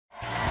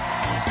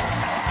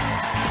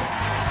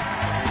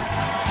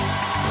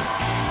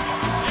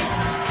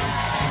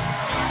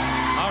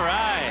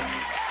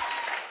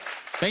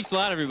Thanks a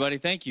lot, everybody.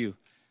 Thank you.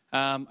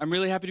 I'm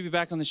really happy to be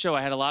back on the show.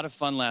 I had a lot of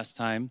fun last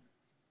time.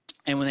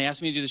 And when they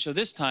asked me to do the show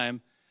this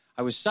time,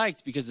 I was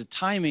psyched because the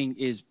timing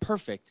is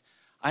perfect.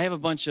 I have a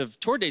bunch of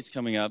tour dates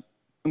coming up.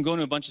 I'm going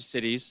to a bunch of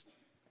cities.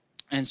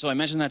 And so I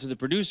mentioned that to the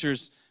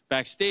producers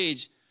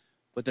backstage,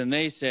 but then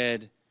they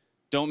said,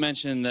 don't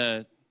mention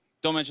the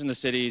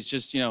cities,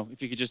 just,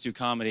 if you could just do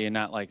comedy and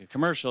not like a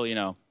commercial,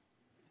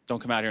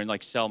 don't come out here and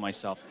like sell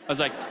myself. I was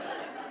like,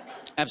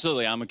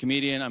 absolutely, I'm a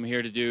comedian, I'm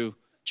here to do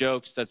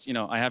jokes. That's,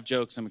 I have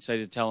jokes, I'm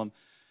excited to tell them.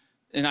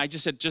 And I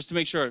just said, just to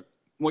make sure,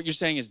 what you're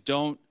saying is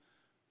don't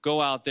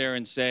go out there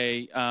and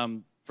say,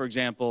 for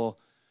example,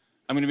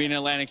 I'm going to be in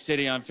Atlantic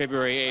City on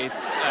February 8th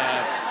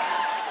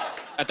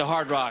at the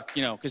Hard Rock,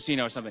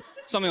 casino or something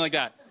like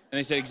that. And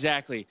they said,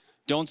 exactly,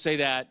 don't say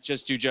that,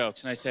 just do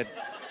jokes. And I said,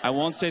 I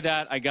won't say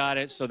that, I got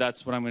it, so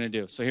that's what I'm going to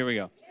do. So here we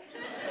go.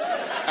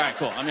 All right,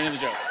 cool, I'm into the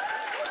jokes.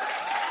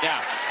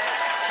 Yeah.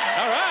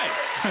 All right.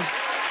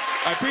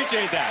 I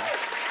appreciate that.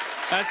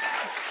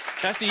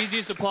 That's the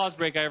easiest applause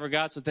break I ever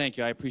got, so thank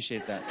you. I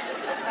appreciate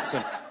that.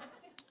 So,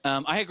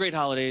 I had great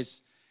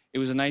holidays. It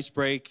was a nice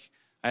break.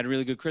 I had a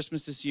really good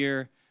Christmas this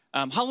year.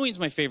 Halloween's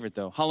my favorite,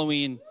 though.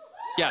 Halloween,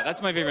 yeah,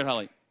 that's my favorite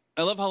holiday.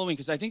 I love Halloween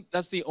because I think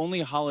that's the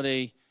only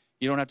holiday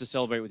you don't have to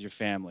celebrate with your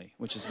family,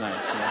 which is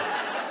nice.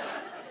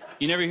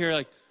 You never hear,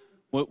 like,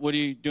 what are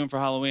you doing for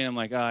Halloween? I'm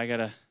like, oh, I got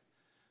to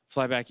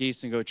fly back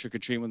east and go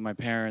trick-or-treating with my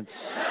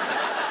parents.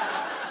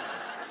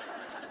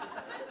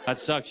 That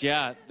sucks.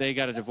 Yeah, they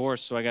got a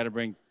divorce, so I got to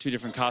bring 2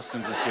 different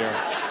costumes this year.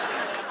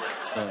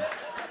 So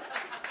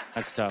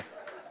that's tough.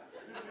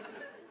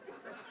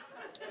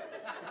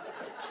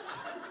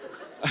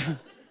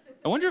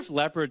 I wonder if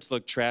leopards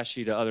look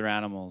trashy to other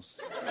animals.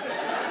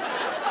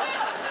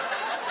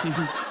 I'm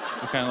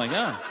kind of like,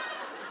 oh,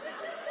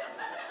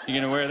 you're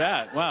going to wear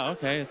that? Wow,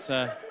 okay, it's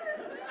head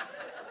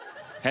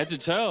to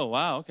toe.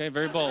 Wow, okay,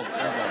 very bold.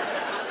 Very bold.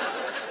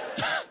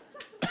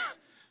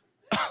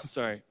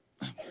 Sorry.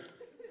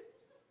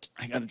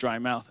 I got a dry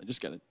mouth. I just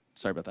got it.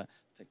 Sorry about that.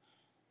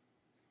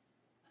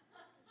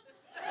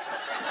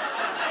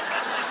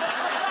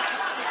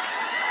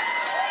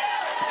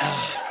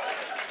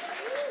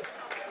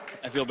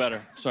 I feel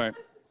better. Sorry. I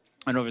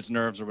don't know if it's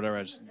nerves or whatever.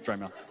 I just dry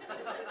mouth.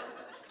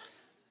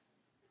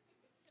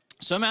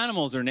 Some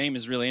animals, their name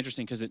is really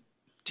interesting because it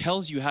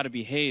tells you how to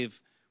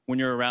behave when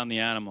you're around the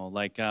animal.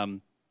 Like the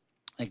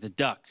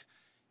duck.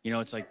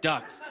 It's like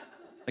duck.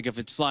 Like if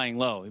it's flying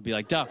low, it'd be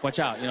like duck. Watch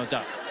out.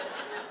 Duck.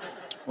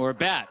 Or a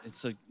bat,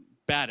 it's like,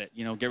 bat it,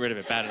 get rid of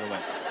it, bat it away.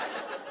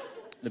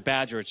 The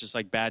badger, it's just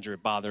like badger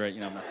it, bother it,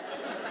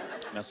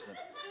 mess with it.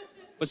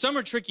 But some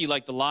are tricky,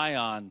 like the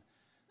lion,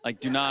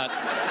 like do not.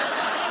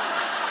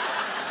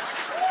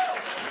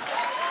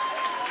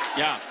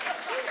 Yeah.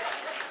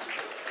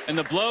 And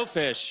the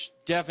blowfish,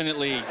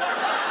 definitely.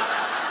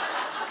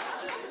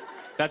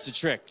 That's a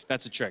trick,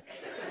 that's a trick.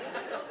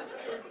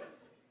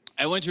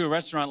 I went to a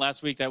restaurant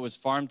last week that was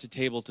farm to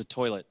table to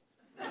toilet.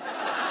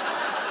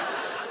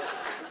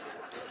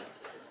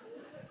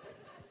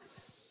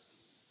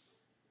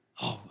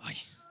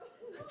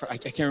 I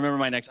can't remember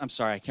my next, I'm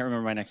sorry, I can't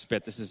remember my next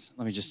bit.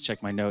 Let me just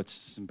check my notes.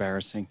 It's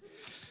embarrassing.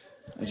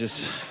 No.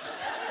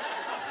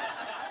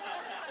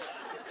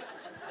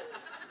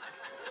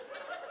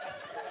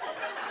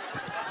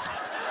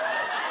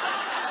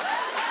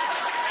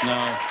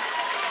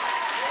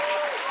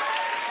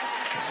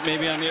 It's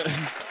maybe on the,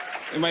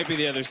 it might be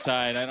the other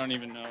side. I don't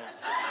even know.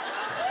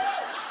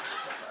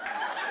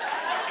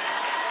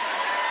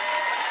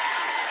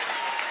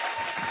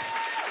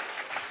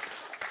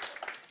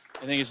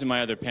 I think it's in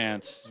my other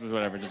pants,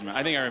 whatever, it doesn't matter.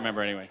 I think I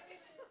remember anyway.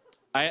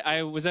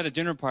 I was at a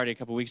dinner party a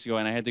couple weeks ago,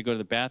 and I had to go to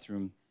the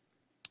bathroom.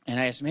 And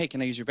I asked him, hey,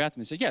 can I use your bathroom?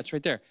 He said, yeah, it's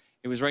right there.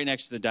 It was right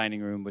next to the dining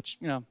room, which,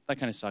 that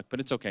kind of sucked, but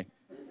it's okay.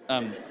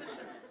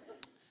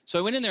 So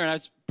I went in there, and I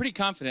was pretty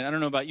confident. I don't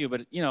know about you,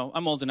 but,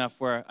 I'm old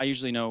enough where I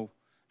usually know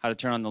how to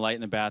turn on the light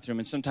in the bathroom.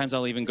 And sometimes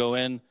I'll even go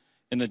in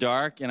the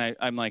dark, and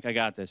I'm like, I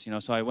got this,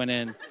 So I went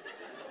in,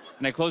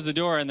 and I closed the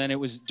door, and then it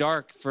was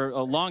dark for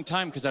a long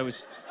time because I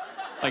was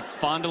like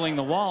fondling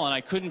the wall, and I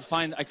couldn't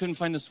find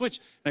the switch.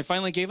 And I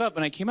finally gave up,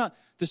 and I came out.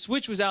 The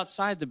switch was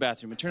outside the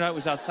bathroom. It turned out it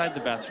was outside the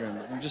bathroom.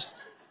 I'm just,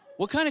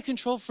 what kind of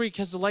control freak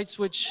has the light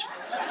switch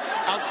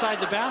outside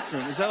the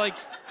bathroom? Is that like,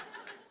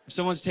 if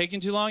someone's taking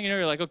too long,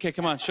 you're like, okay,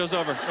 come on, show's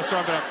over. Let's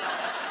wrap it up.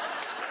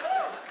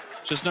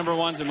 Just number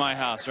ones in my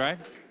house, right?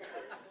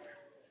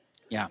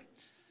 Yeah.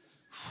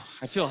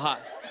 I feel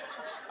hot.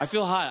 I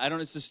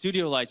don't, it's the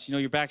studio lights.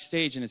 You're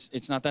backstage, and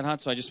it's not that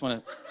hot, so I just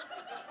want to,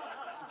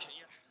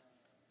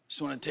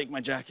 just want to take my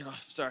jacket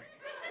off. Sorry.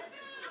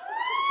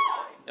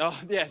 Oh,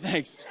 yeah,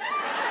 thanks.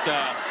 So,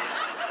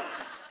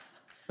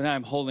 but now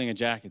I'm holding a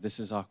jacket. This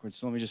is awkward,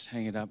 so let me just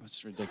hang it up.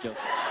 It's ridiculous.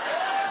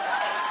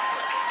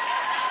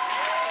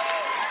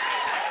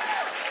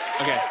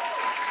 Okay.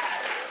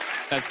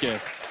 That's good.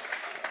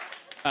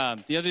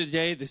 The other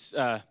day, this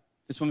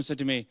woman said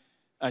to me,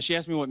 she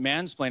asked me what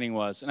mansplaining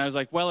was, and I was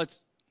like, well,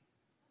 it's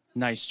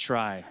nice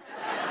try.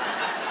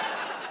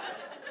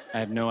 I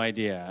have no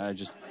idea.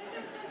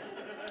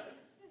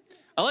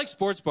 I like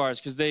sports bars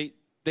because they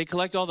they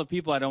collect all the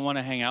people I don't want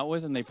to hang out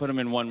with, and they put them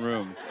in one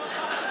room.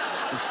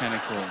 It's kind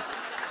of cool.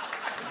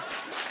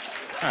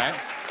 All right.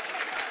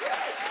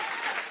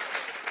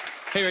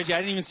 Hey, Reggie, I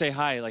didn't even say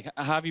hi. Like,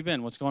 how have you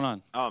been? What's going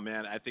on? Oh,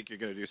 man, I think you're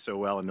going to do so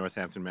well in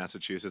Northampton,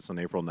 Massachusetts on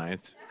April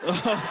 9th.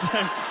 Oh,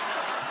 thanks.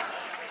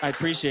 I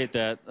appreciate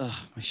that. Oh,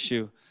 my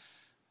shoe.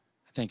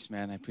 Thanks,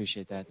 man. I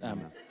appreciate that.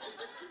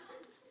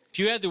 If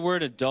you add the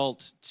word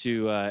adult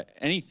to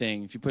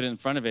anything, if you put it in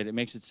front of it, it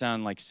makes it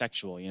sound like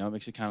sexual, you know? It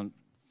makes it kind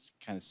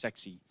of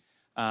sexy.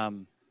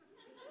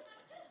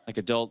 Like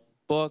adult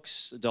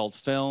books, adult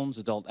films,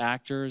 adult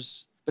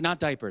actors, but not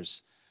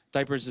diapers.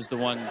 Diapers is the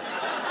one...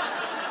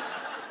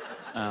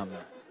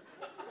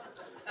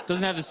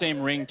 doesn't have the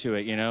same ring to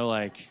it, you know?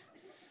 Like,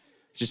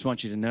 I just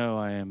want you to know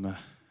I am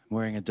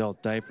wearing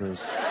adult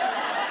diapers.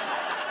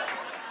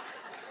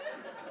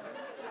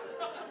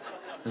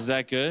 Is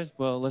that good?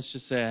 Well, let's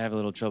just say I have a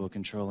little trouble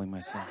controlling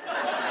myself.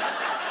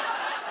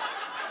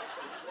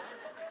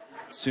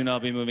 Soon I'll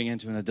be moving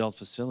into an adult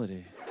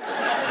facility.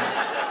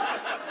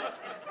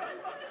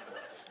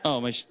 Oh,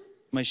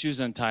 my shoe's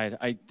untied.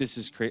 This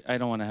is crazy. I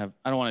don't want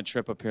to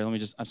trip up here.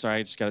 I'm sorry,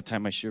 I just got to tie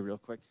my shoe real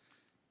quick.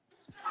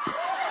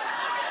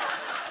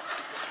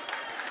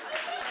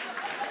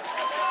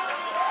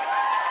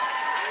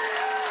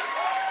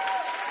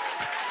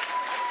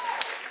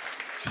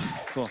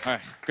 Cool, all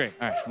right, great,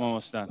 all right, I'm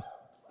almost done.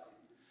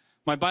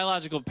 My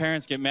biological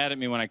parents get mad at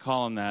me when I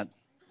call them that.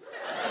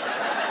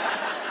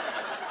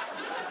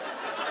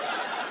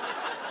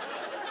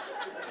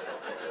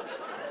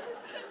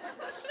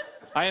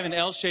 I have an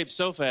L-shaped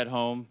sofa at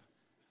home,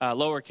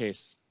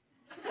 lowercase.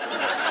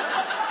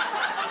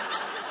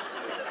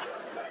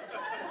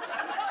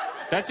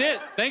 That's it.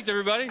 Thanks,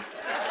 everybody.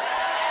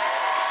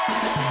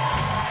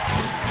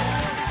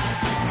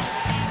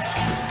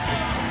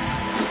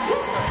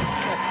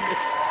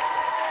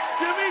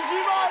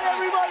 Demetri Martin,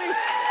 everybody.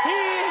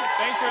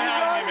 Thanks for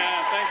having me,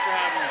 man. Thanks for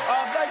having me.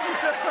 Oh, thank you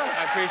so much.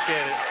 I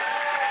appreciate it.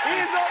 He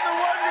is on the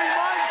one